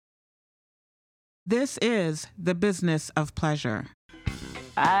This is the business of pleasure.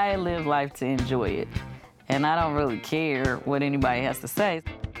 I live life to enjoy it, and I don't really care what anybody has to say.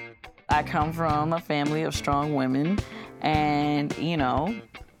 I come from a family of strong women, and,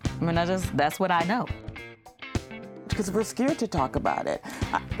 that's what I know. Because we're scared to talk about it.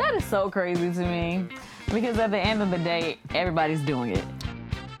 That is so crazy to me, because at the end of the day, everybody's doing it.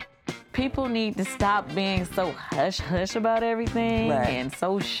 People need to stop being so hush-hush about everything and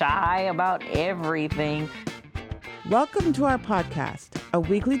so shy about everything. Welcome to our podcast, a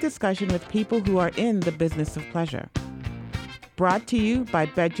weekly discussion with people who are in the business of pleasure. Brought to you by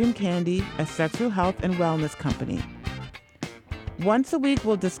Bedroom Candy, a sexual health and wellness company. Once a week,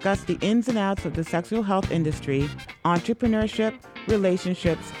 we'll discuss the ins and outs of the sexual health industry, entrepreneurship,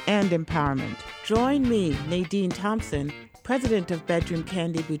 relationships, and empowerment. Join me, Nadine Thompson, President of Bedroom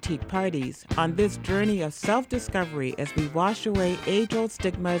Candy Boutique Parties, on this journey of self-discovery as we wash away age-old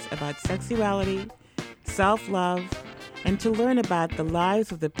stigmas about sexuality, self-love, and to learn about the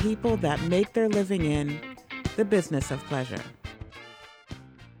lives of the people that make their living in the business of pleasure.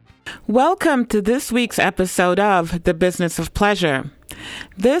 Welcome to this week's episode of The Business of Pleasure.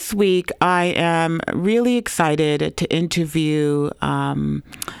 This week, I am really excited to interview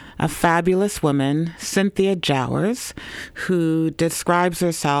a fabulous woman, Cynthia Jowers, who describes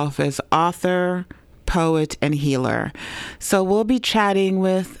herself as author, poet, and healer. So we'll be chatting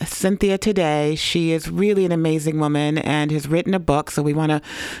with Cynthia today. She is really an amazing woman and has written a book, so we want to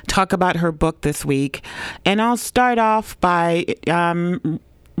talk about her book this week. And I'll start off by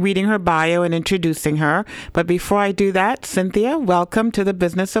reading her bio and introducing her. But before I do that, Cynthia, welcome to the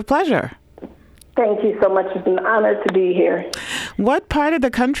Business of Pleasure. Thank you so much. It's an honor to be here. What part of the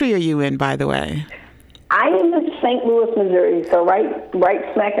country are you in, by the way? I am in St. Louis, Missouri, so right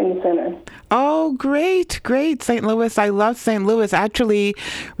smack in the center. Oh, great. St. Louis. I love St. Louis. Actually,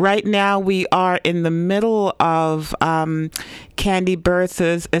 right now we are in the middle of Candy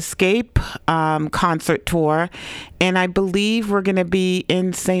Burris' Escape concert tour, and I believe we're going to be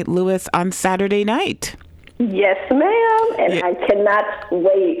in St. Louis on Saturday night. Yes, ma'am, and I cannot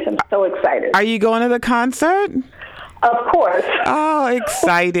wait. I'm so excited. Are you going to the concert? Of course. Oh,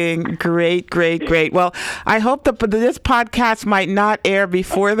 exciting. Great. Well, I hope that this podcast might not air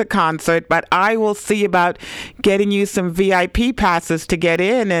before the concert, but I will see about getting you some VIP passes to get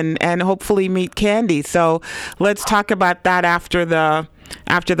in and hopefully meet Candy. So let's talk about that after the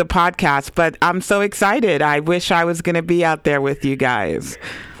podcast. But I'm so excited. I wish I was going to be out there with you guys.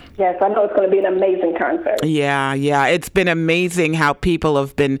 Yes, I know it's going to be an amazing concert. Yeah. It's been amazing how people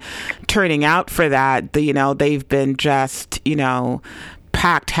have been turning out for that. They've been just,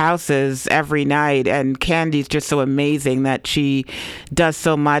 packed houses every night, and Candy's just so amazing that she does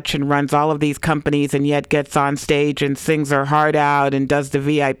so much and runs all of these companies and yet gets on stage and sings her heart out and does the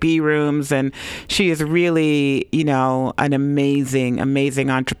VIP rooms, and she is really, an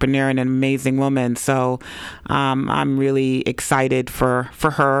amazing entrepreneur and an amazing woman. So I'm really excited for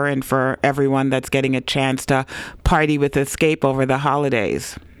her and for everyone that's getting a chance to party with Escape over the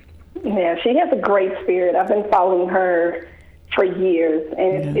holidays. Yeah, she has a great spirit. I've been following her for years,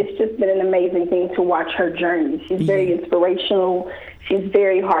 and it's just been an amazing thing to watch her journey. She's very inspirational. She's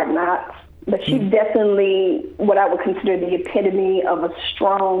very hard knocks, but she's definitely what I would consider the epitome of a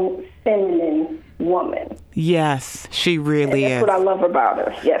strong, feminine woman. Yes, she really is. That's what I love about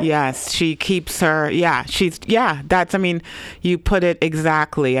her. Yes, she keeps her. You put it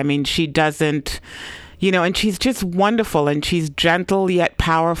exactly. She doesn't. And she's just wonderful, and she's gentle yet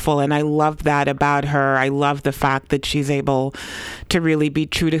powerful, and I love that about her. I love the fact that she's able to really be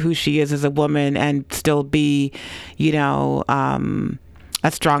true to who she is as a woman and still be, a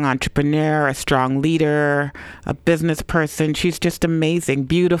strong entrepreneur, a strong leader, a business person. She's just amazing,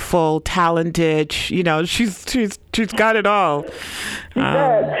 beautiful, talented. She's got it all. She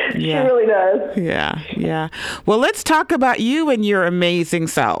does. She really does. Yeah. Well, let's talk about you and your amazing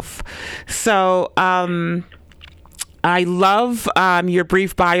self. So, I love your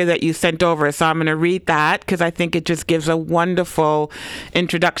brief bio that you sent over, so I'm going to read that because I think it just gives a wonderful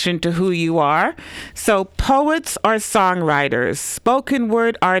introduction to who you are. So poets are songwriters, spoken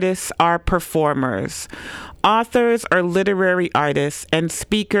word artists are performers, authors are literary artists, and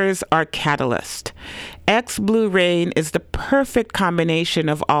speakers are catalysts. Blu Rayne is the perfect combination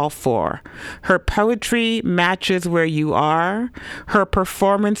of all four. Her poetry matches where you are. Her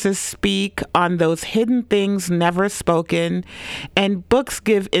performances speak on those hidden things never spoken. And books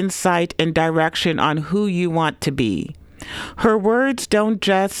give insight and direction on who you want to be. Her words don't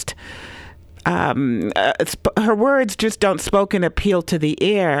just her words just don't spoken appeal to the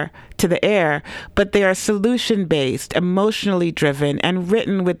air, but they are solution-based, emotionally driven, and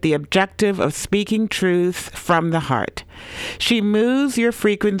written with the objective of speaking truth from the heart. She moves your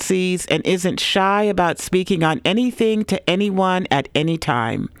frequencies and isn't shy about speaking on anything to anyone at any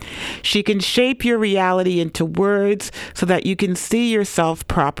time. She can shape your reality into words so that you can see yourself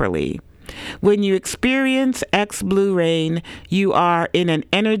properly. When you experience Blu Rayne, you are in an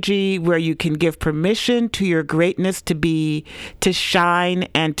energy where you can give permission to your greatness to be, to shine,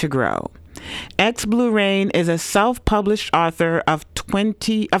 and to grow. Blu Rayne is a self-published author of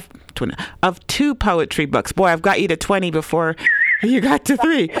 2 poetry books. Boy, I've got you to 20 before you got to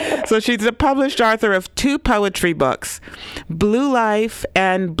 3. So she's a published author of 2 poetry books, Blue Life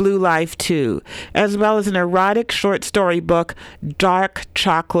and Blue Life 2, as well as an erotic short story book, Dark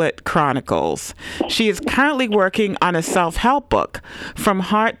Chocolate Chronicles. She is currently working on a self-help book, From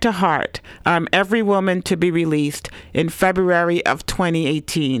Heart to Heart, Every Woman to be released in February of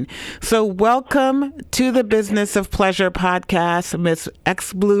 2018. So welcome to the Business of Pleasure podcast, Miss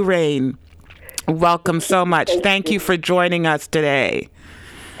Blu Rayne. Welcome so much. Thank you for joining us today.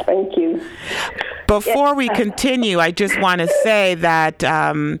 Thank you. Before we continue, I just want to say that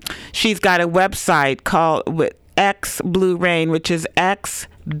she's got a website called with Blu Rayne, which is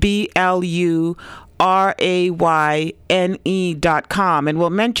BluRayne.com, and we'll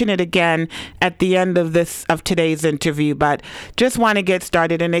mention it again at the end of today's interview. But just want to get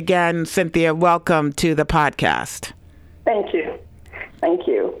started. And again, Cynthia, welcome to the podcast. Thank you. Thank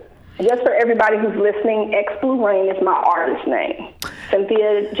you. Just for everybody who's listening, Blu Rayne is my artist name.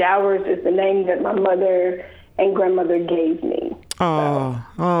 Cynthia Jowers is the name that my mother and grandmother gave me. Oh,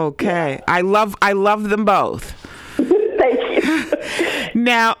 okay. Yeah. I love them both. Thank you.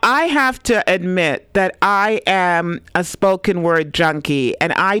 Now, I have to admit that I am a spoken word junkie,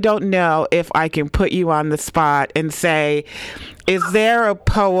 and I don't know if I can put you on the spot and say, is there a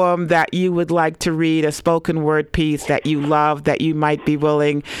poem that you would like to read, a spoken word piece that you love, that you might be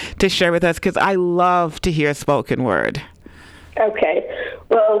willing to share with us? Because I love to hear spoken word. Okay.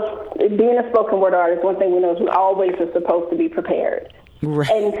 Well, being a spoken word artist, one thing we know is we always are supposed to be prepared.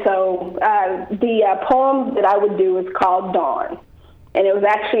 Right. And so the poem that I would do is called Dawn. And it was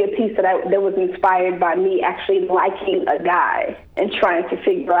actually a piece that was inspired by me actually liking a guy and trying to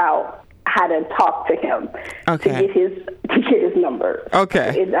figure out how to talk to him to get his number.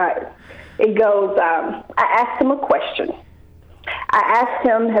 Okay. It goes, I asked him a question. I asked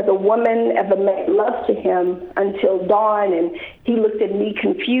him, has a woman ever made love to him until dawn? And he looked at me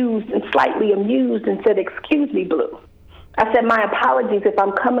confused and slightly amused and said, excuse me, Blue. I said, my apologies if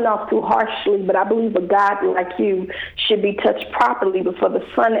I'm coming off too harshly, but I believe a God like you should be touched properly before the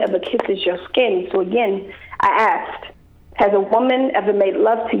sun ever kisses your skin. So again, I asked, has a woman ever made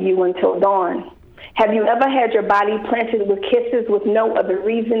love to you until dawn? Have you ever had your body planted with kisses with no other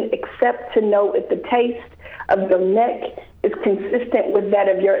reason except to know if the taste of your neck is consistent with that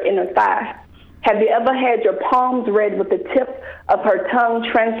of your inner thigh? Have you ever had your palms read with the tip of her tongue,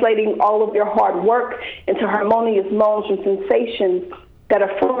 translating all of your hard work into harmonious moans and sensations that are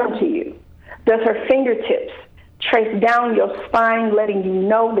foreign to you? Does her fingertips trace down your spine, letting you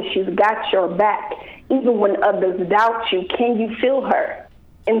know that she's got your back, even when others doubt you? Can you feel her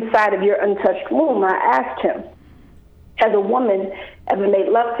inside of your untouched womb? I asked him, has a woman ever made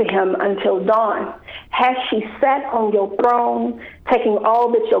love to him until dawn? Has she sat on your throne, taking all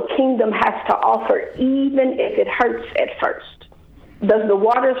that your kingdom has to offer, even if it hurts at first? Does the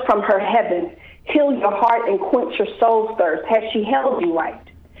waters from her heaven heal your heart and quench your soul's thirst? Has she held you right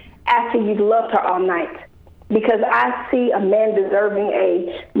after you've loved her all night? Because I see a man deserving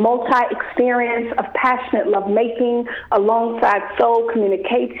a multi-experience of passionate lovemaking alongside soul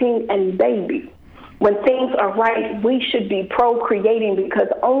communicating and baby. When things are right, we should be procreating, because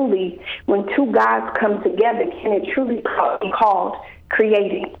only when two gods come together can it truly be called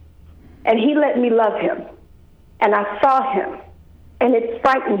creating. And he let me love him, and I saw him, and it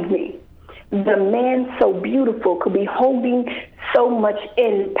frightened me. The man so beautiful could be holding so much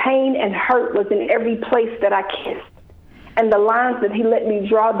in. Pain and hurt was in every place that I kissed. And the lines that he let me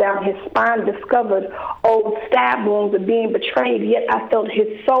draw down his spine discovered old stab wounds of being betrayed, yet I felt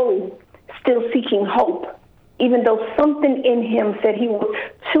his soul still seeking hope, even though something in him said he was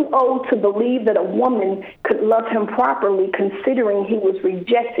too old to believe that a woman could love him properly, considering he was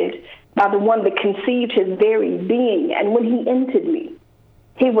rejected by the one that conceived his very being. And when he entered me,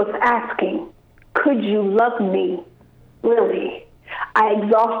 he was asking, could you love me, really? I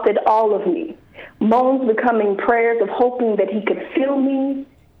exhausted all of me, moans becoming prayers of hoping that he could feel me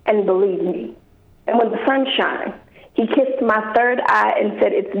and believe me. And when the sun shined, he kissed my third eye and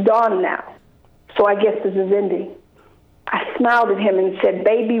said, it's dawn now. So I guess this is ending. I smiled at him and said,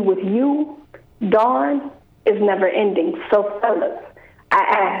 baby, with you, dawn is never ending. So fellas, I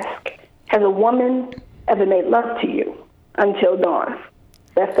ask, has a woman ever made love to you until dawn?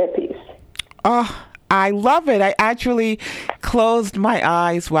 That's that piece. Oh, I love it. I actually closed my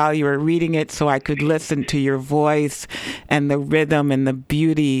eyes while you were reading it so I could listen to your voice and the rhythm and the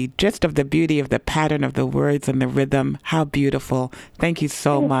beauty, just of the beauty of the pattern of the words and the rhythm. How beautiful. Thank you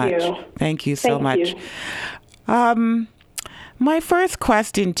so much. Thank you so much. My first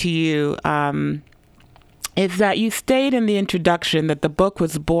question to you is that you state in the introduction that the book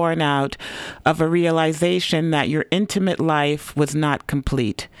was born out of a realization that your intimate life was not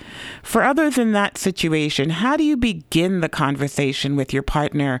complete. For others in that situation, how do you begin the conversation with your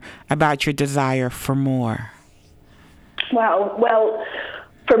partner about your desire for more? Well,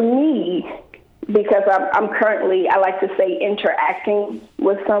 for me, because I'm currently, I like to say, interacting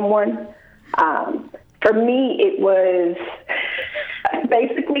with someone, for me, it was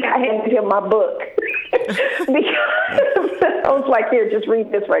basically I handed him my book. Because I was like, here, just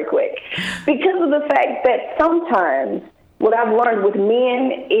read this right quick. Because of the fact that sometimes what I've learned with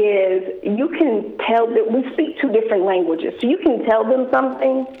men is you can tell that we speak two different languages. So you can tell them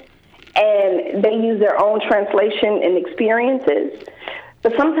something and they use their own translation and experiences.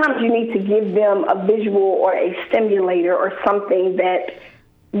 But sometimes you need to give them a visual or a stimulator or something that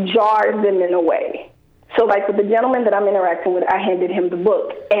jars them in a way. So like with the gentleman that I'm interacting with, I handed him the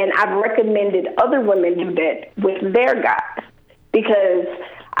book. And I've recommended other women do that with their guys because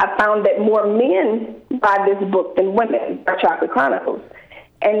I found that more men buy this book than women, our Chocolate Chronicles.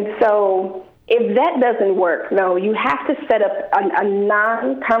 And so if that doesn't work, no, you have to set up a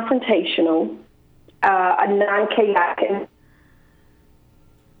non-confrontational, a non-chaotic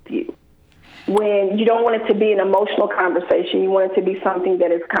view. When you don't want it to be an emotional conversation, you want it to be something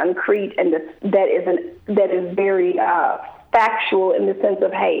that is concrete and that is very factual in the sense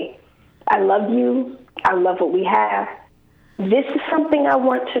of, hey, I love you, I love what we have. This is something I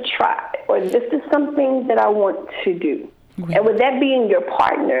want to try, or this is something that I want to do. Okay. And with that being your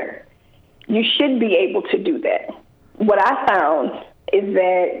partner, you should be able to do that. What I found is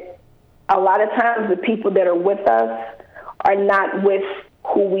that a lot of times the people that are with us are not with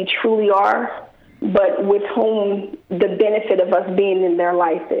who we truly are, but with whom the benefit of us being in their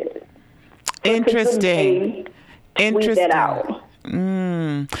life is. Interesting. Tweet that out.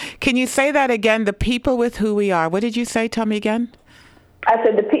 Can you say that again? The people with who we are. What did you say? Tell me again. I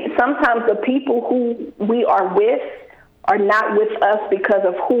said sometimes the people who we are with are not with us because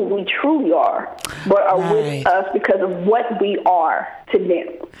of who we truly are, but are with us because of what we are to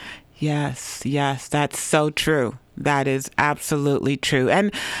them. Yes, that's so true. That is absolutely true.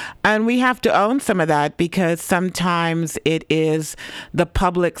 And we have to own some of that because sometimes it is the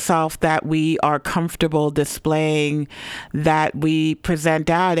public self that we are comfortable displaying that we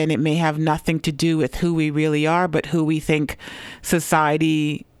present out, and it may have nothing to do with who we really are, but who we think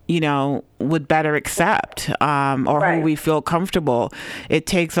society would better accept or who we feel comfortable. It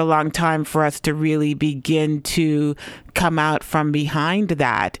takes a long time for us to really begin to come out from behind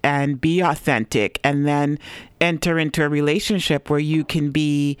that and be authentic and then enter into a relationship where you can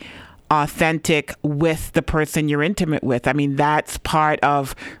be authentic with the person you're intimate with. I mean, that's part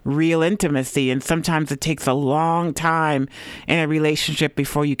of real intimacy. And sometimes it takes a long time in a relationship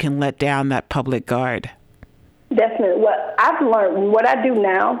before you can let down that public guard. Definitely. What I've learned, what I do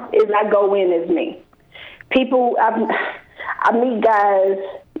now is I go in as me. People, I meet guys,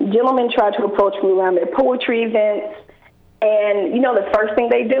 gentlemen try to approach me around their poetry events, and the first thing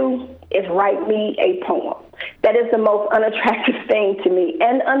they do is write me a poem. That is the most unattractive thing to me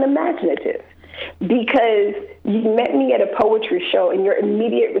and unimaginative, because you met me at a poetry show and your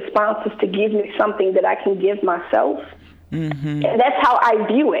immediate response is to give me something that I can give myself. Mm-hmm. And that's how I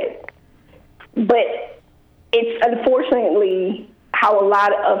view it. But it's unfortunately how a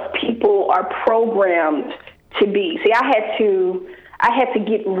lot of people are programmed to be. See, I had to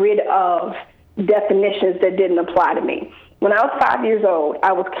get rid of definitions that didn't apply to me. When I was 5 years old,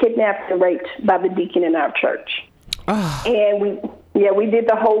 I was kidnapped and raped by the deacon in our church. Oh. And we did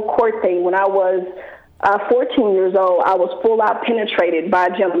the whole court thing. When I was 14 years old, I was full out penetrated by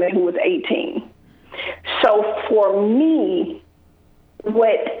a gentleman who was 18. So for me,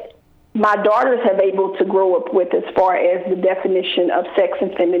 what my daughters have able to grow up with as far as the definition of sex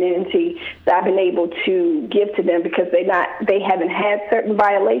and femininity that I've been able to give to them, because they haven't had certain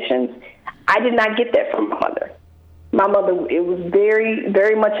violations, I did not get that from my mother. My mother, it was very,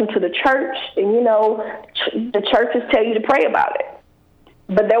 very much into the church, and the churches tell you to pray about it.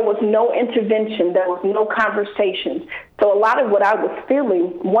 But there was no intervention, there was no conversation So a lot of what I was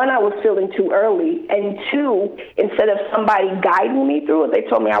feeling, one, I was feeling too early, and two, instead of somebody guiding me through it, they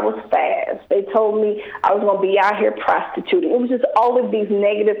told me I was fast. They told me I was going to be out here prostituting. It was just all of these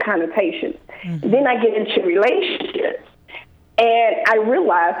negative connotations. Mm-hmm. Then I get into relationships, and I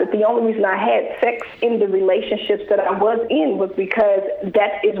realized that the only reason I had sex in the relationships that I was in was because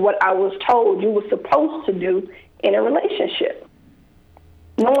that is what I was told you were supposed to do in a relationship.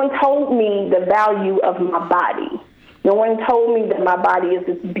 No one told me the value of my body. No one told me that my body is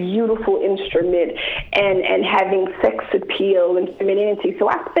this beautiful instrument and having sex appeal and femininity. So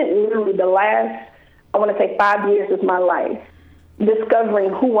I spent literally the last, I want to say 5 years of my life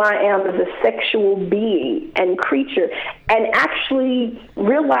discovering who I am as a sexual being and creature, and actually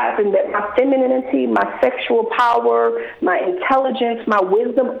realizing that my femininity, my sexual power, my intelligence, my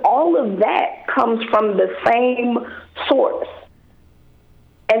wisdom, all of that comes from the same source.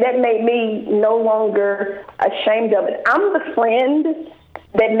 And that made me no longer ashamed of it. I'm the friend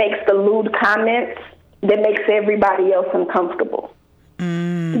that makes the lewd comments that makes everybody else uncomfortable.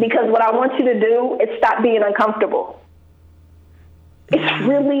 Because what I want you to do is stop being uncomfortable. It's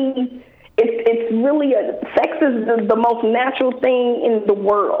really, sex is the most natural thing in the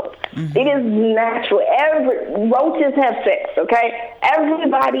world. Mm-hmm. It is natural. Roaches have sex, okay?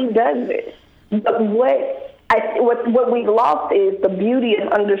 Everybody does it. But what we've lost is the beauty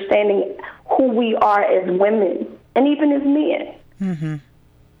of understanding who we are as women and even as men. Mm-hmm.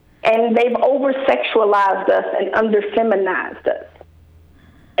 And they've over-sexualized us and under-feminized us.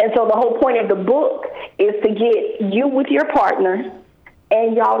 And so the whole point of the book is to get you with your partner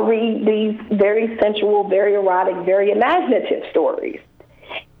and y'all read these very sensual, very erotic, very imaginative stories.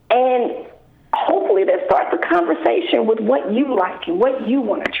 And hopefully that starts a conversation with what you like and what you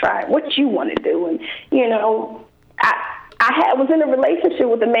want to try, what you want to do. And, you know, I was in a relationship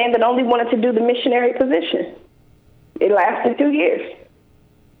with a man that only wanted to do the missionary position. It lasted 2 years.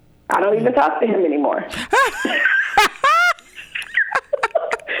 I don't even talk to him anymore.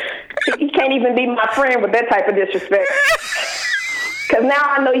 He can't even be my friend with that type of disrespect. Because now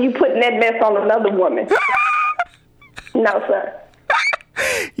I know you putting that mess on another woman. No, sir.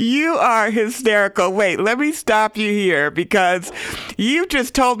 You are hysterical. Wait, let me stop you here because you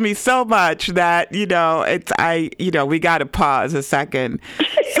just told me so much that, we got to pause a second.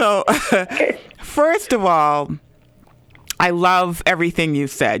 So, first of all, I love everything you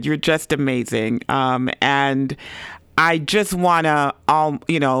said. You're just amazing. And I just want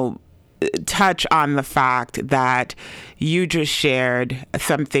to, touch on the fact that you just shared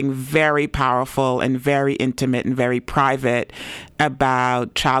something very powerful and very intimate and very private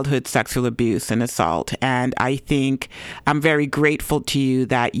about childhood sexual abuse and assault. And I think I'm very grateful to you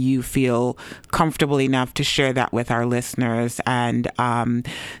that you feel comfortable enough to share that with our listeners. And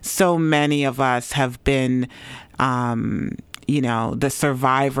so many of us have been the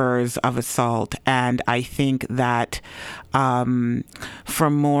survivors of assault. And I think that for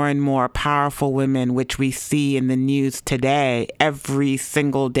more and more powerful women, which we see in the news today, every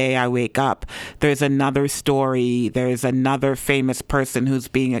single day I wake up, there's another story, there's another famous person who's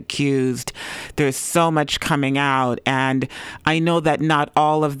being accused. There's so much coming out. And I know that not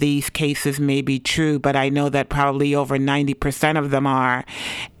all of these cases may be true, but I know that probably over 90% of them are.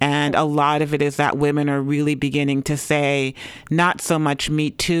 And a lot of it is that women are really beginning to say, not so much Me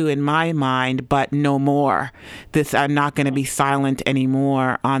Too in my mind, but no more. I'm not going to be silent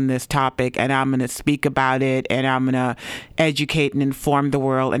anymore on this topic, and I'm going to speak about it, and I'm going to educate and inform the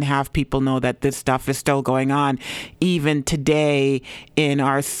world and have people know that this stuff is still going on. Even today in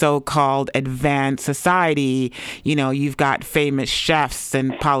our so-called advanced society, you've got famous chefs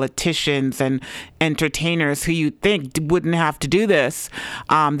and politicians and entertainers who you think wouldn't have to do this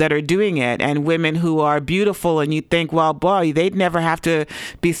that are doing it, and women who are beautiful and you think, well, boy, they'd never have to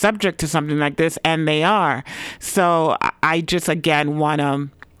be subject to something like this, and they are. So I just, again, want to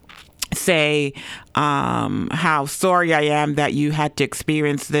say how sorry I am that you had to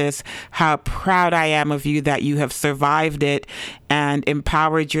experience this, how proud I am of you that you have survived it and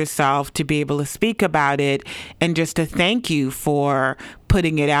empowered yourself to be able to speak about it, and just to thank you for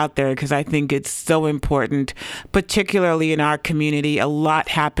putting it out there, because I think it's so important, particularly in our community. A lot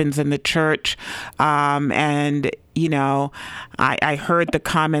happens in the church, and I heard the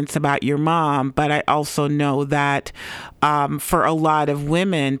comments about your mom, but I also know that for a lot of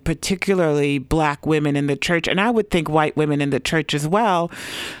women, particularly Black women in the church, and I would think white women in the church as well,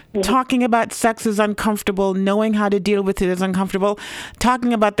 talking about sex is uncomfortable, knowing how to deal with it is uncomfortable,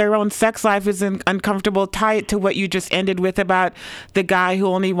 talking about their own sex life is uncomfortable. Tie it to what you just ended with about the guy who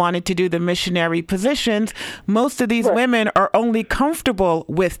only wanted to do the missionary positions. Most of these women are only comfortable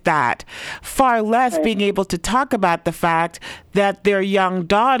with that, far less being able to talk about the fact that their young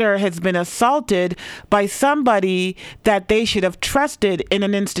daughter has been assaulted by somebody that they should have trusted in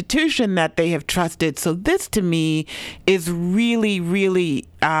an institution that they have trusted. So this to me is really, really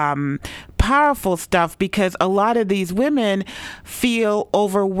powerful stuff, because a lot of these women feel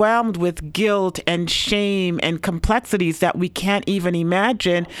overwhelmed with guilt and shame and complexities that we can't even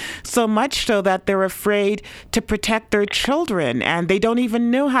imagine, so much so that they're afraid to protect their children, and they don't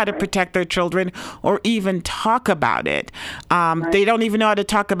even know how to protect their children or even talk about it. They don't even know how to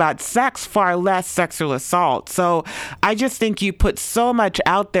talk about sex, far less sexual assault. So I just think you put so much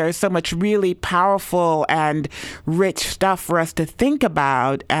out there, so much really powerful and rich stuff for us to think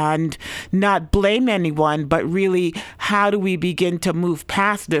about, and not blame anyone, but really, how do we begin to move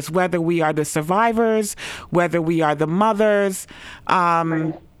past this, whether we are the survivors, whether we are the mothers, that,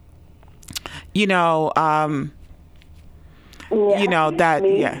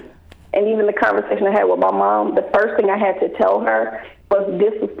 And even the conversation I had with my mom, the first thing I had to tell her was,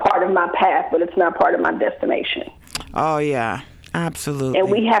 this is part of my path, but it's not part of my destination. Oh, yeah, absolutely. And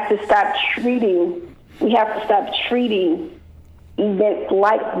we have to stop treating events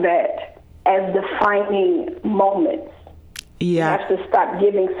like that as defining moments. Yeah. You have to stop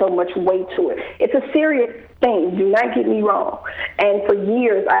giving so much weight to it. It's a serious thing, do not get me wrong. And for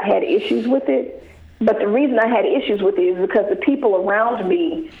years I had issues with it. But the reason I had issues with it is because the people around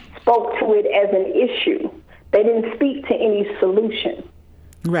me spoke to it as an issue. They didn't speak to any solution.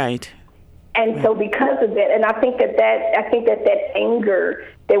 Right. And so because of that, and I think that anger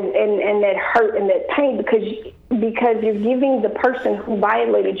and that hurt and that pain, because you're giving the person who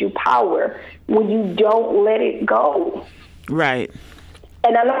violated you power when you don't let it go. Right.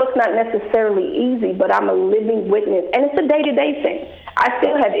 And I know it's not necessarily easy, but I'm a living witness. And it's a day-to-day thing. I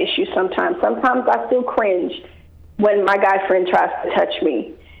still have issues sometimes. Sometimes I still cringe when my guy friend tries to touch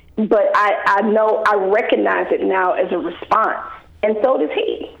me. But I know, I recognize it now as a response. And so does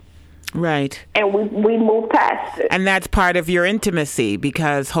he. Right. And we move past it. And that's part of your intimacy,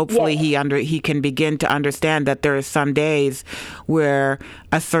 because hopefully he can begin to understand that there are some days where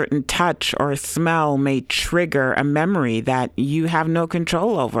a certain touch or smell may trigger a memory that you have no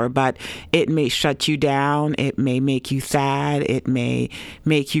control over, but it may shut you down, it may make you sad, it may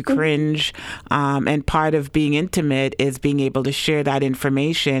make you cringe. And part of being intimate is being able to share that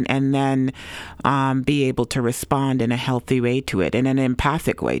information and then be able to respond in a healthy way to it, in an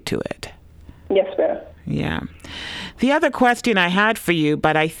empathic way to it. Yes, ma'am. Yeah. The other question I had for you,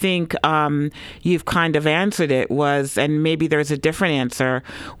 but I think you've kind of answered it, was, and maybe there's a different answer,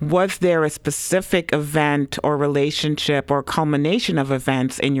 was there a specific event or relationship or culmination of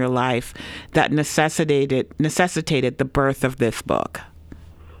events in your life that necessitated the birth of this book?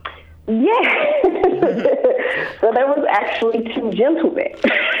 Yeah. So there was actually two gentlemen.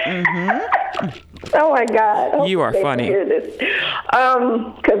 Oh my God! You are funny.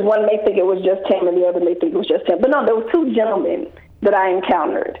 Because one may think it was just him, and the other may think it was just him. But no, there were two gentlemen that I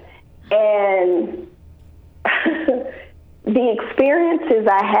encountered, and the experiences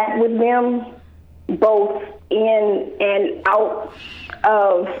I had with them, both in and out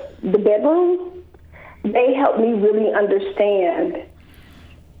of the bedroom, they helped me really understand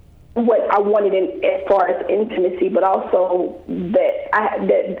what I wanted as far as intimacy, but also that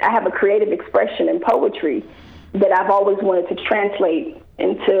I have a creative expression in poetry that I've always wanted to translate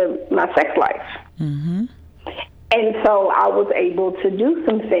into my sex life. Mm-hmm. And so I was able to do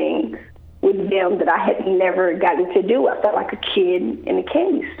some things with them that I had never gotten to do. I felt like a kid in a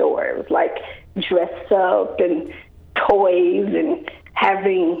candy store. It was like dressed up and toys and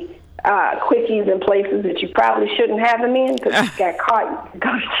having quickies in places that you probably shouldn't have them in because you got caught.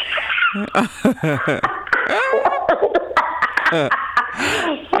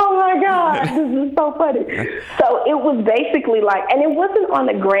 Oh my God, this is so funny. So it was basically like, and it wasn't on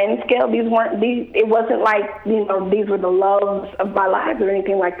a grand scale. It wasn't like, these were the loves of my life or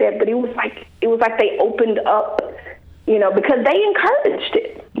anything like that. But it was like they opened up, because they encouraged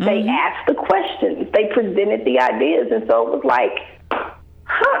it. Mm-hmm. They asked the questions. They presented the ideas. And so it was like,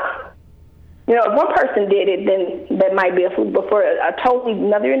 if one person did it, then that might be a fluke. But for a totally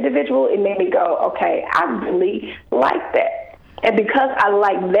another individual, it made me go, okay, I really like that. And because I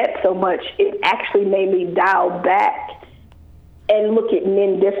like that so much, it actually made me dial back and look at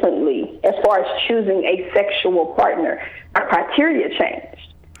men differently as far as choosing a sexual partner. My criteria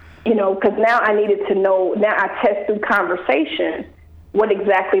changed, because now I needed to know, now I test through conversation what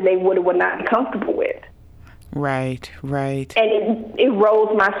exactly they would or would not be comfortable with. Right. And it rose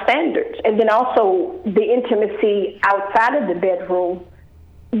my standards. And then also the intimacy outside of the bedroom,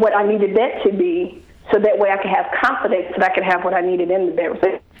 what I needed that to be, so that way I could have confidence that I could have what I needed in the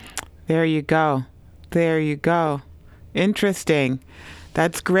bedroom. There you go. Interesting.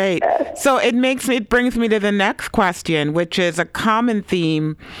 That's great. So it brings me to the next question, which is a common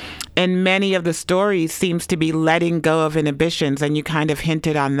theme in many of the stories seems to be letting go of inhibitions. And you kind of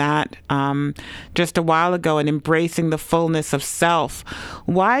hinted on that just a while ago, and embracing the fullness of self.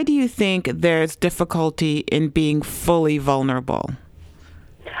 Why do you think there's difficulty in being fully vulnerable?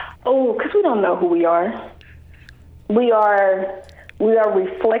 Oh, because we don't know who we are. We are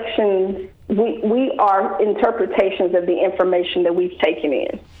reflections. We are interpretations of the information that we've taken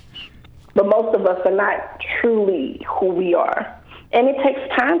in. But most of us are not truly who we are. And it takes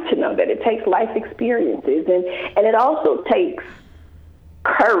time to know that. It takes life experiences. And it also takes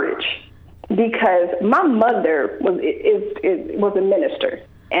courage, because my mother was a minister.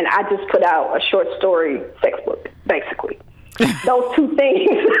 And I just put out a short story sex book, basically. Those two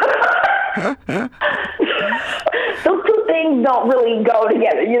things don't really go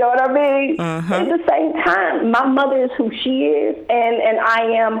together, you know what I mean? At the same time, my mother is who she is, and I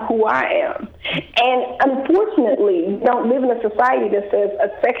am who I am. And unfortunately, we don't live in a society that says a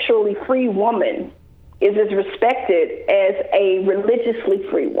sexually free woman is as respected as a religiously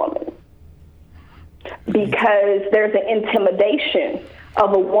free woman, because there's an intimidation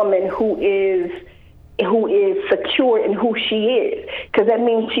of a woman who is secure in who she is, because that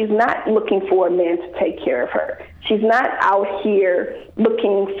means she's not looking for a man to take care of her. She's not out here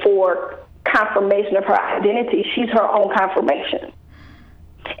looking for confirmation of her identity. She's her own confirmation.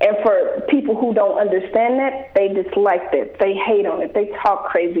 And for people who don't understand that, they dislike that. They hate on it. They talk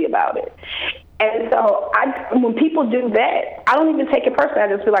crazy about it. And so when people do that, I don't even take it personally. I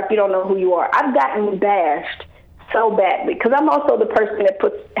just feel like you don't know who you are. I've gotten bashed so badly, because I'm also the person that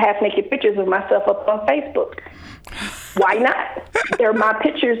puts half-naked pictures of myself up on Facebook. Why not? They're my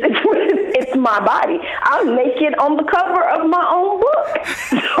pictures. It's my body. I'm naked on the cover of my own book.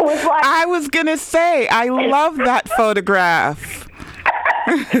 So it's like, I was going to say, I love that photograph.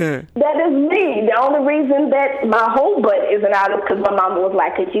 That is me. The only reason that my whole butt isn't out is because my mama was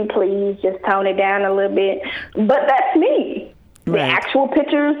like, could you please just tone it down a little bit? But that's me. The actual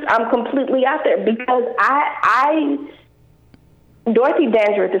pictures, I'm completely out there, because Dorothy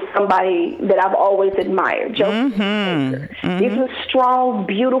Dandridge is somebody that I've always admired. These are strong,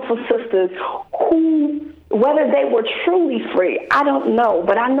 beautiful sisters who, whether they were truly free, I don't know,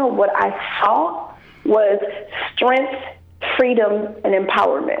 but I know what I saw was strength, freedom, and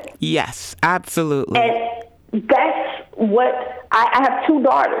empowerment. Yes, absolutely. And that's what I have 2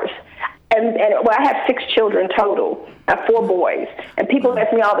 daughters. And well, I have 6 children total. I have 4 boys. And people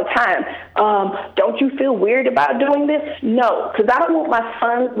ask me all the time, don't you feel weird about doing this? No, because I don't want my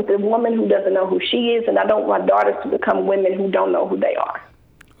sons with a woman who doesn't know who she is, and I don't want daughters to become women who don't know who they are.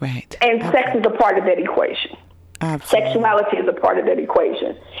 Right. And sex is a part of that equation. Absolutely. Sexuality is a part of that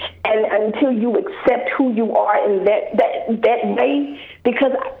equation. And until you accept who you are in that way,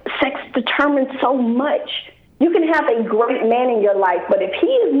 because sex determines so much. You can have a great man in your life, but if he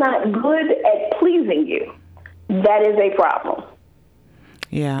is not good at pleasing you, that is a problem.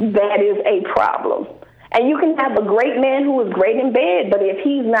 Yeah. That is a problem. And you can have a great man who is great in bed, but if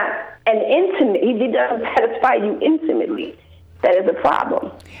he's not he doesn't satisfy you intimately, that is a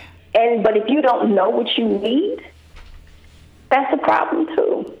problem. But if you don't know what you need, that's a problem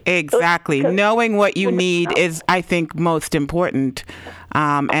too. Exactly. Knowing what you need is, I think, most important.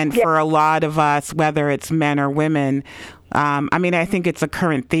 And for a lot of us, whether it's men or women, I think it's a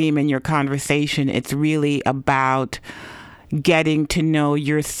current theme in your conversation. It's really about getting to know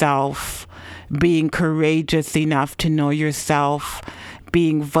yourself, being courageous enough to know yourself,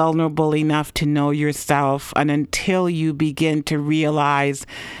 being vulnerable enough to know yourself. And until you begin to realize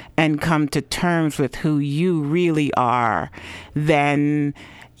and come to terms with who you really are, then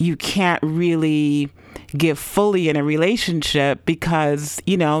you can't really give fully in a relationship, because,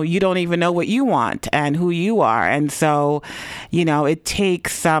 you don't even know what you want and who you are. And so, it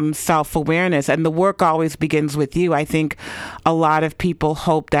takes some self-awareness, and the work always begins with you. I think a lot of people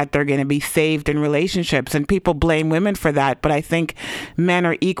hope that they're going to be saved in relationships, and people blame women for that. But I think men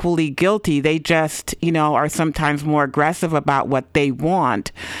are equally guilty. They just, are sometimes more aggressive about what they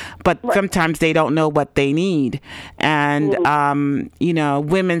want, but sometimes they don't know what they need. And,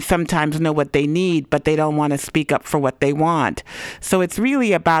 women sometimes know what they need, but they they don't want to speak up for what they want. So it's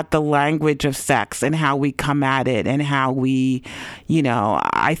really about the language of sex and how we come at it and how we,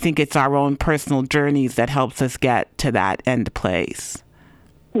 I think it's our own personal journeys that helps us get to that end place.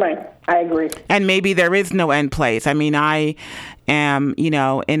 Right. I agree. And maybe there is no end place. I mean, I am,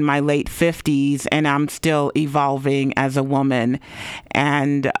 in my late 50s and I'm still evolving as a woman.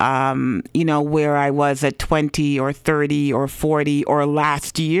 And, where I was at 20 or 30 or 40 or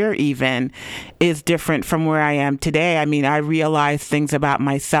last year even is different from where I am today. I mean, I realize things about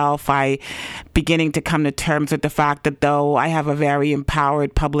myself. I beginning to come to terms with the fact that though I have a very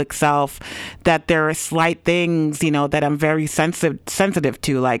empowered public self, that there are slight things, that I'm very sensitive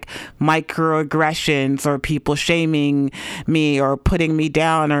to, like microaggressions or people shaming me or putting me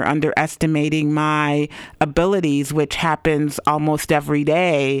down or underestimating my abilities, which happens almost every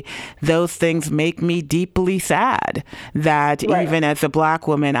day. Those things make me deeply sad that even as a Black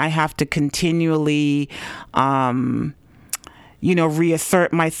woman, I have to continually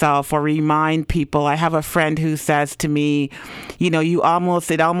reassert myself or remind people. I have a friend who says to me, it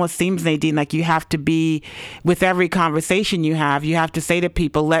almost seems, Nadine, like you have to be, with every conversation you have to say to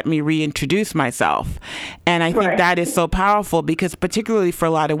people, let me reintroduce myself. And I think that is so powerful because particularly for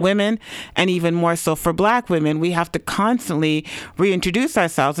a lot of women and even more so for Black women, we have to constantly reintroduce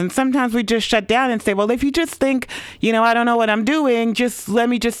ourselves. And sometimes we just shut down and say, well, if you just think, I don't know what I'm doing, just let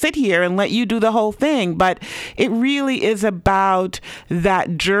me just sit here and let you do the whole thing. But it really is about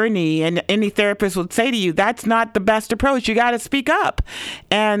that journey, and any therapist would say to you, that's not the best approach. You got to speak up.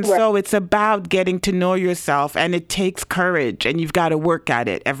 And so it's about getting to know yourself, and it takes courage, and you've got to work at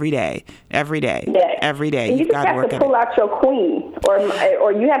it every day. Yeah. Every day. You just have to pull out your queen,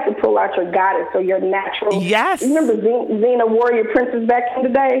 or you have to pull out your goddess or your natural. Yes. You remember Xena Warrior Princess back in the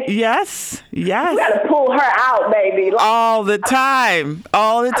day? Yes. You got to pull her out, baby. All the time.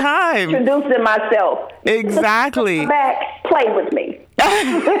 Introducing myself. Exactly. Back, play with me.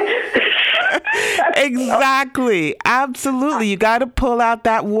 Exactly. Absolutely. You got to pull out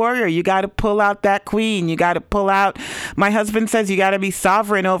that warrior. You got to pull out that queen. You got to pull out, my husband says you got to be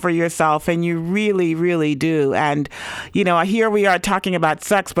sovereign over yourself, and you really, really do. And, here we are talking about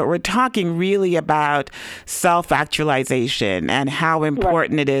sex, but we're talking really about self-actualization and how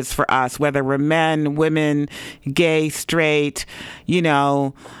important it is for us, whether we're men, women, gay, straight,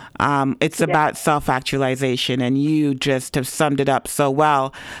 it's about self-actualization, and you just have summed it up so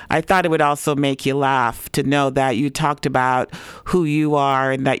well. I thought it would also make you laugh to know that you talked about who you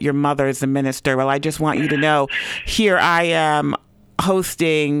are and that your mother is a minister. Well, I just want you to know, here I am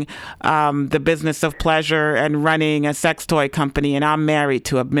hosting the business of pleasure and running a sex toy company, and I'm married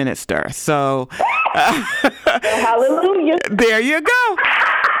to a minister. So, hallelujah. There you go.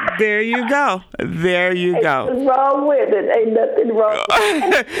 Ain't nothing wrong with it. Ain't nothing wrong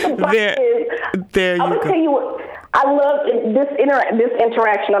with it. There you I'm go. Tell you what, I love this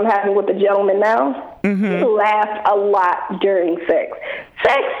interaction I'm having with the gentleman now. Mm-hmm. We laugh a lot during sex.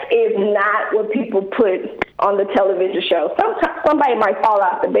 Sex is not what people put on the television show. Sometimes somebody might fall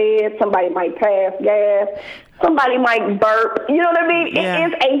out the bed, somebody might pass gas, somebody might burp. You know what I mean? Yeah.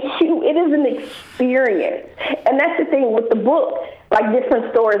 It is an experience, and that's the thing with the book. Like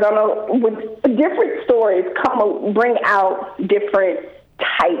different stories, different stories bring out different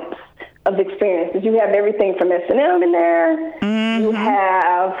types of experiences. You have everything from S&M in there. Mm-hmm. You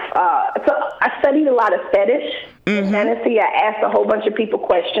have, so I studied a lot of fetish and fantasy. I asked a whole bunch of people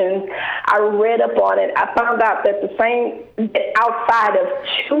questions. I read up on it. I found out that outside of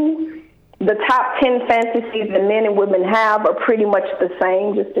the top 10 fantasies that men and women have are pretty much the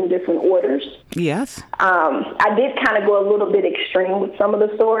same, just in different orders. Yes. I did kind of go a little bit extreme with some of the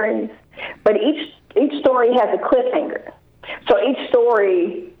stories, but each story has a cliffhanger. So each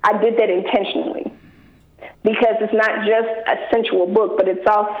story, I did that intentionally because it's not just a sensual book, but it's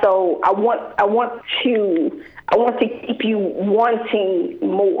also I want to keep you wanting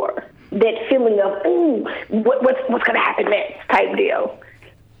more. That feeling of what's going to happen next type deal.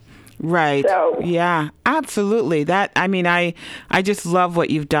 Right. So, yeah, absolutely. I just love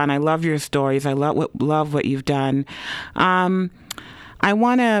what you've done. I love your stories. I love what you've done. I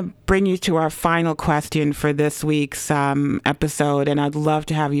want to bring you to our final question for this week's episode, and I'd love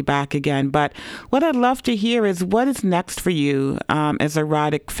to have you back again. But what I'd love to hear is what is next for you as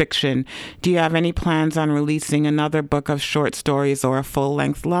erotic fiction. Do you have any plans on releasing another book of short stories or a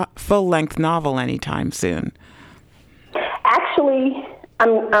full-length novel anytime soon? Actually,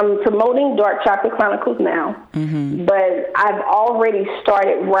 I'm promoting Dark Chocolate Chronicles now, but I've already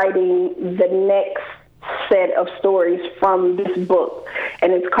started writing the next set of stories from this book,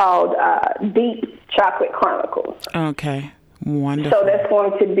 and it's called Deep Chocolate Chronicles. Okay. Wonderful. So that's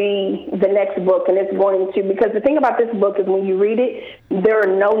going to be the next book, and it's going to, because the thing about this book is when you read it, there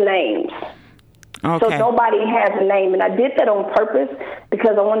are no names. Okay. So nobody has a name, and I did that on purpose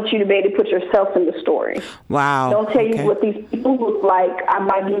because I wanted you to be able to put yourself in the story. Wow. Don't tell you what these people look like. I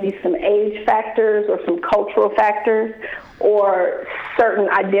might give you some age factors or some cultural factors or certain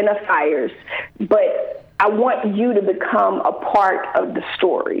identifiers, but I want you to become a part of the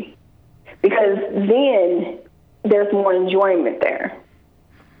story because then there's more enjoyment there.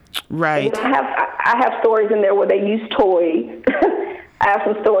 Right. I have stories in there where they use toys. I have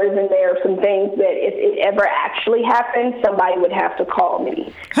some stories in there of some things that if it ever actually happened, somebody would have to call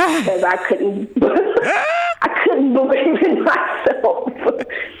me because I couldn't believe in myself.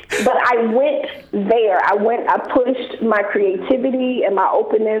 But I went there. I pushed my creativity and my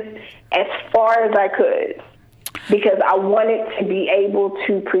openness as far as I could because I wanted to be able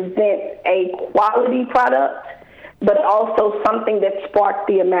to present a quality product, but also something that sparked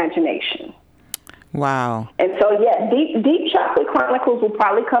the imagination. Wow. And so, yeah, Deep Chocolate Chronicles will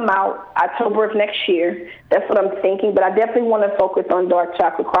probably come out October of next year. That's what I'm thinking. But I definitely want to focus on Dark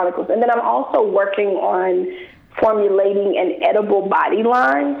Chocolate Chronicles. And then I'm also working on formulating an edible body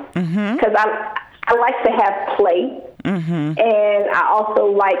line because I like to have play. And I also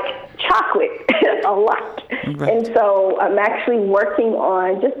like chocolate a lot. Right. And so I'm actually working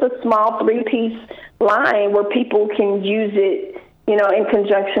on just a small 3-piece line where people can use it, you know, in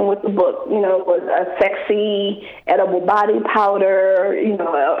conjunction with the book, you know, with a sexy edible body powder, you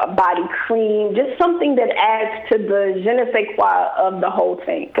know, a body cream, just something that adds to the je ne sais quoi of the whole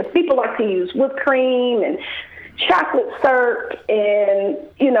thing. Because people like to use whipped cream and chocolate syrup and,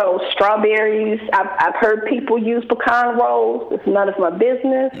 you know, strawberries. I've heard people use pecan rolls. It's none of my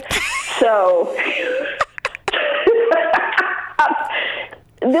business. So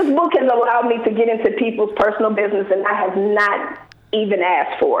this book has allowed me to get into people's personal business, and I have not even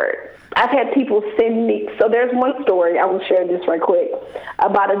asked for it. I've had people send me, so there's one story, I will share this right quick,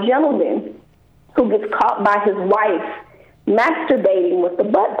 about a gentleman who gets caught by his wife masturbating with the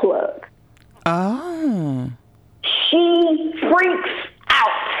butt plug. Oh. She freaks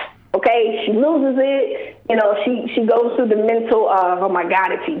out, okay? She loses it. You know, she goes through the mental of, oh my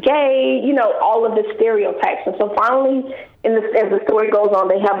God, is he gay? You know, all of the stereotypes. And so finally, as the story goes on,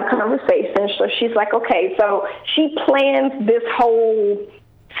 they have a conversation. So she's like, okay, so she plans this whole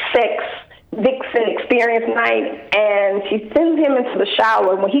sex vixen experience night, and she sends him into the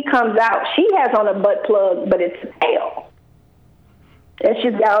shower. When he comes out, she has on a butt plug, but it's a tail. And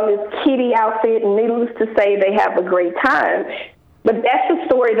she's got on this kitty outfit, and needless to say, they have a great time. But that's the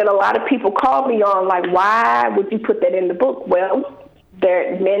story that a lot of people call me on, like, why would you put that in the book? Well,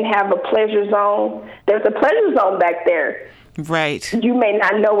 men have a pleasure zone. There's a pleasure zone back there. Right. You may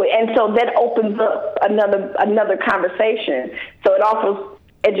not know it. And so that opens up another conversation. So it offers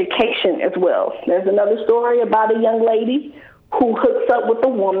education as well. There's another story about a young lady who hooks up with a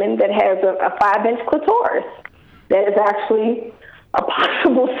woman that has a 5-inch clitoris. That is actually a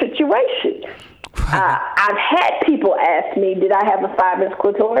possible situation. I've had people ask me, did I have a 5-inch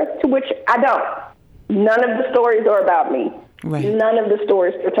clitoris? To which I don't. None of the stories are about me. Right. None of the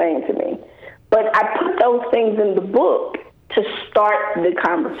stories pertain to me. But I put those things in the book to start the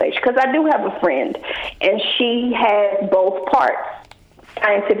conversation. Because I do have a friend, and she has both parts,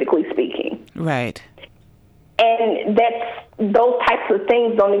 scientifically speaking. Right. And those types of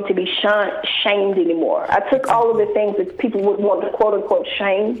things don't need to be shamed anymore. I took all of the things that people would want to quote unquote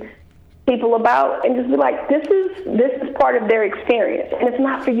shame people about and just be like, this is part of their experience, and it's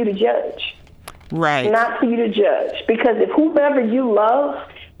not for you to judge. Right. It's not for you to judge, because if whoever you love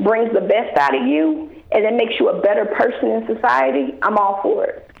brings the best out of you and it makes you a better person in society, I'm all for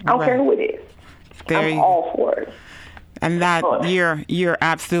it. I don't care who it is. I'm all for it. And that you're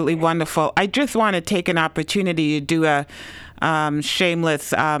absolutely wonderful. I just want to take an opportunity to do a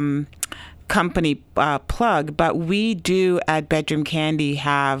shameless company plug, but we do at Bedroom Candy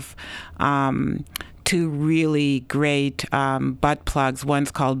have 2 really great butt plugs.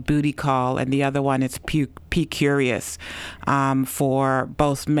 One's called Booty Call, and the other one is P Curious, for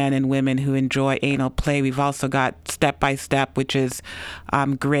both men and women who enjoy anal play. We've also got Step by Step, which is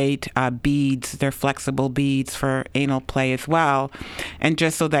great beads. They're flexible beads for anal play as well. And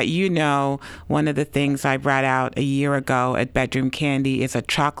just so that you know, one of the things I brought out a year ago at Bedroom Candy is a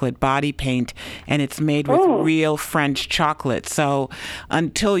chocolate body paint, and it's made with real French chocolate. So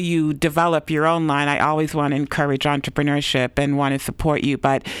until you develop your own line, I always want to encourage entrepreneurship and want to support you.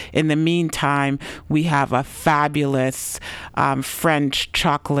 But in the meantime, we have a fabulous French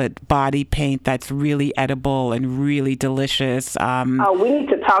chocolate body paint that's really edible and really delicious. We need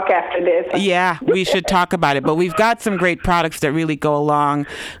to talk after this. Yeah, we should talk about it. But we've got some great products that really go along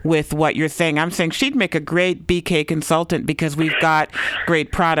with what you're saying. I'm saying she'd make a great BK consultant because we've got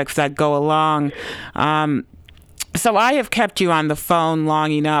great products that go along. So I have kept you on the phone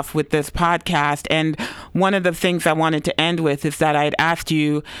long enough with this podcast, and one of the things I wanted to end with is that I'd asked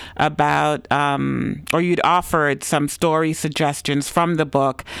you about, or you'd offered some story suggestions from the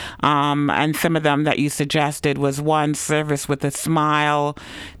book, and some of them that you suggested was 1, Service with a Smile,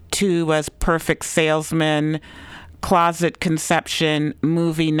 2 was Perfect Salesman, Closet Conception,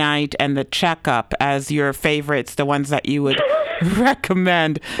 Movie Night, and The Checkup as your favorites, the ones that you would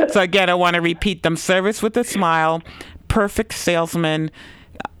recommend. So again, I want to repeat them. Service with a Smile, Perfect Salesman,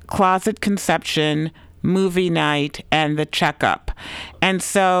 Closet Conception, Movie Night, and The Checkup. And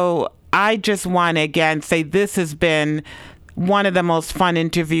so I just want to again say this has been one of the most fun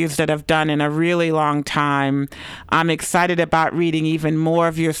interviews that I've done in a really long time. I'm excited about reading even more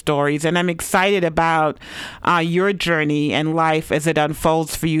of your stories, and I'm excited about your journey and life as it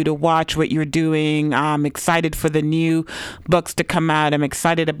unfolds for you to watch what you're doing. I'm excited for the new books to come out. I'm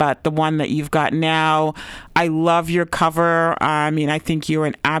excited about the one that you've got now. I love your cover. I mean, I think you're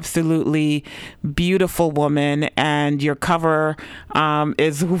an absolutely beautiful woman, and your cover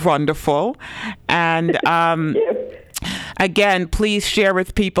is wonderful. And again, please share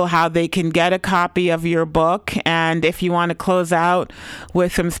with people how they can get a copy of your book. And if you want to close out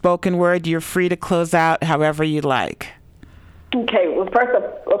with some spoken word, you're free to close out however you like. Okay. Well, first,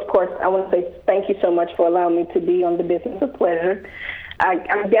 of course, I want to say thank you so much for allowing me to be on The Business of Pleasure. I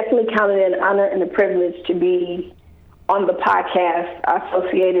definitely count it an honor and a privilege to be on the podcast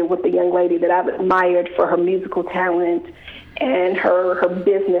associated with the young lady that I've admired for her musical talent and her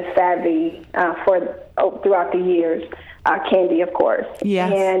business savvy throughout the years. Candy, of course.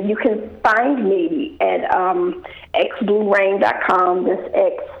 Yes. And you can find me at xblurayne.com. That's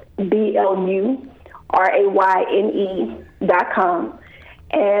xblurayne.com.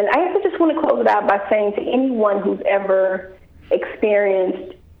 And I guess I just want to close it out by saying to anyone who's ever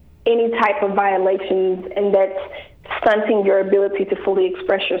experienced any type of violations and that's stunting your ability to fully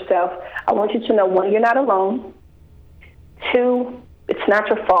express yourself, I want you to know, 1, you're not alone. 2, it's not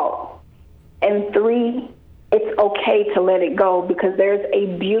your fault. And 3, it's okay to let it go, because there's a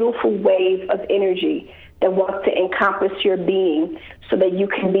beautiful wave of energy that wants to encompass your being so that you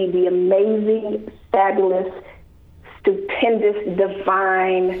can be the amazing, fabulous, stupendous,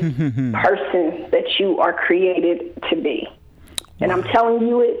 divine person that you are created to be. And I'm telling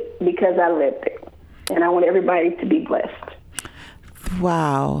you it because I lived it. And I want everybody to be blessed.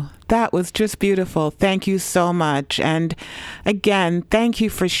 Wow. That was just beautiful. Thank you so much. And again, thank you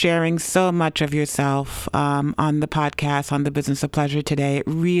for sharing so much of yourself on the podcast, on The Business of Pleasure today. It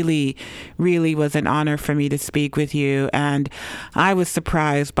really, really was an honor for me to speak with you. And I was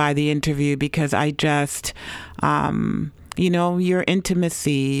surprised by the interview because I just, your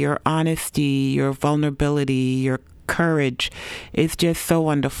intimacy, your honesty, your vulnerability, your courage is just so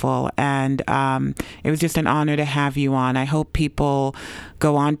wonderful, and it was just an honor to have you on. I hope people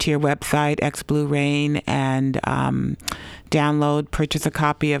go onto your website, Blu Rayne, and purchase a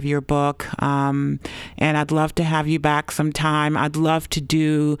copy of your book, and I'd love to have you back sometime. I'd love to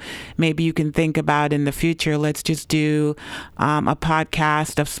do, maybe you can think about in the future, let's just do a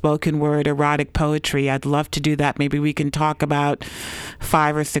podcast of spoken word erotic poetry. I'd love to do that. Maybe we can talk about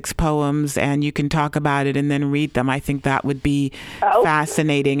 5 or 6 poems, and you can talk about it and then read them. I think that would be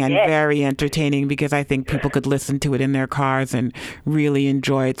fascinating and very entertaining, because I think people could listen to it in their cars and really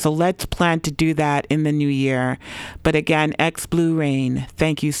enjoy it. So let's plan to do that in the new year. But again, Blu Rayne,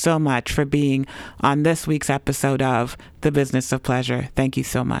 thank you so much for being on this week's episode of The Business of Pleasure. Thank you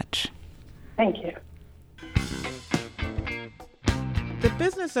so much. Thank you. The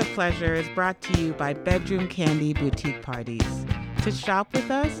Business of Pleasure is brought to you by Bedroom Candy Boutique Parties. To shop with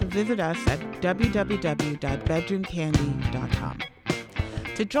us, visit us at www.bedroomcandy.com.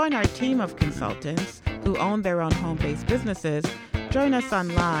 To join our team of consultants who own their own home-based businesses, join us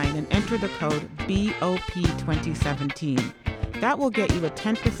online and enter the code BOP2017. That will get you a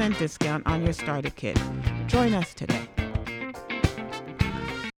 10% discount on your starter kit. Join us today.